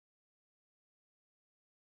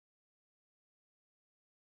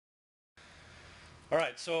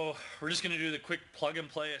Alright, so we're just going to do the quick plug and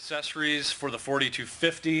play accessories for the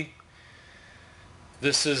 4250.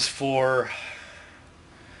 This is for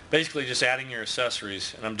basically just adding your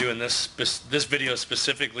accessories, and I'm doing this video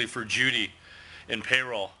specifically for Judy in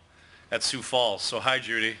payroll at Sioux Falls. So hi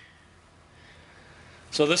Judy.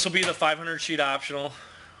 So this will be the 500 sheet optional.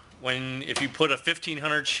 If you put a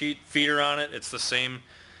 1500 sheet feeder on it, it's the same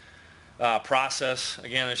process.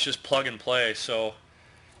 Again, it's just plug and play. So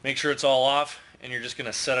make sure it's all off, and you're just going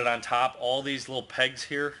to set it on top. All these little pegs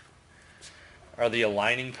here are the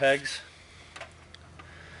aligning pegs.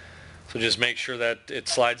 So just make sure that it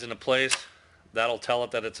slides into place. That'll tell it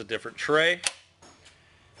that it's a different tray.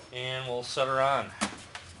 And we'll set her on.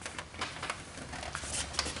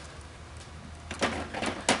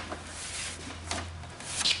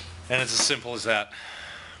 And it's as simple as that.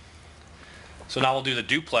 So now we'll do the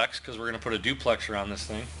duplex, because we're going to put a duplex around this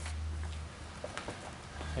thing.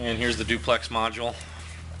 And here's the duplex module.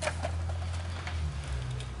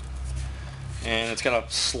 And it's got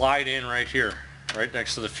to slide in right here, right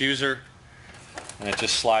next to the fuser. And it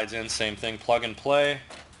just slides in, same thing, plug and play.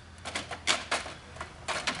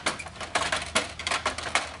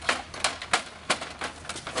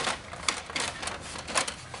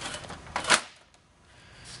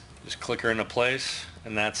 Just click her into place,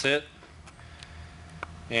 and that's it.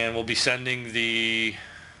 And we'll be sending the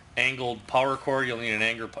angled power cord. You'll need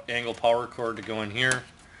an angle power cord to go in here.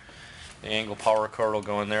 The angle power cord will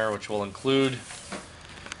go in there, which will include.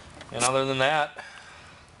 And other than that,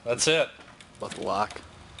 that's it. About the lock.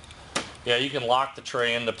 Yeah, you can lock the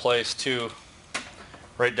tray into place too,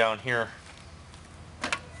 right down here.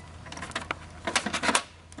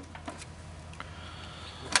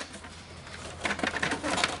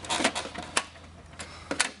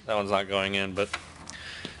 That one's not going in, but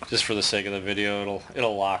just for the sake of the video,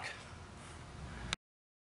 it'll lock.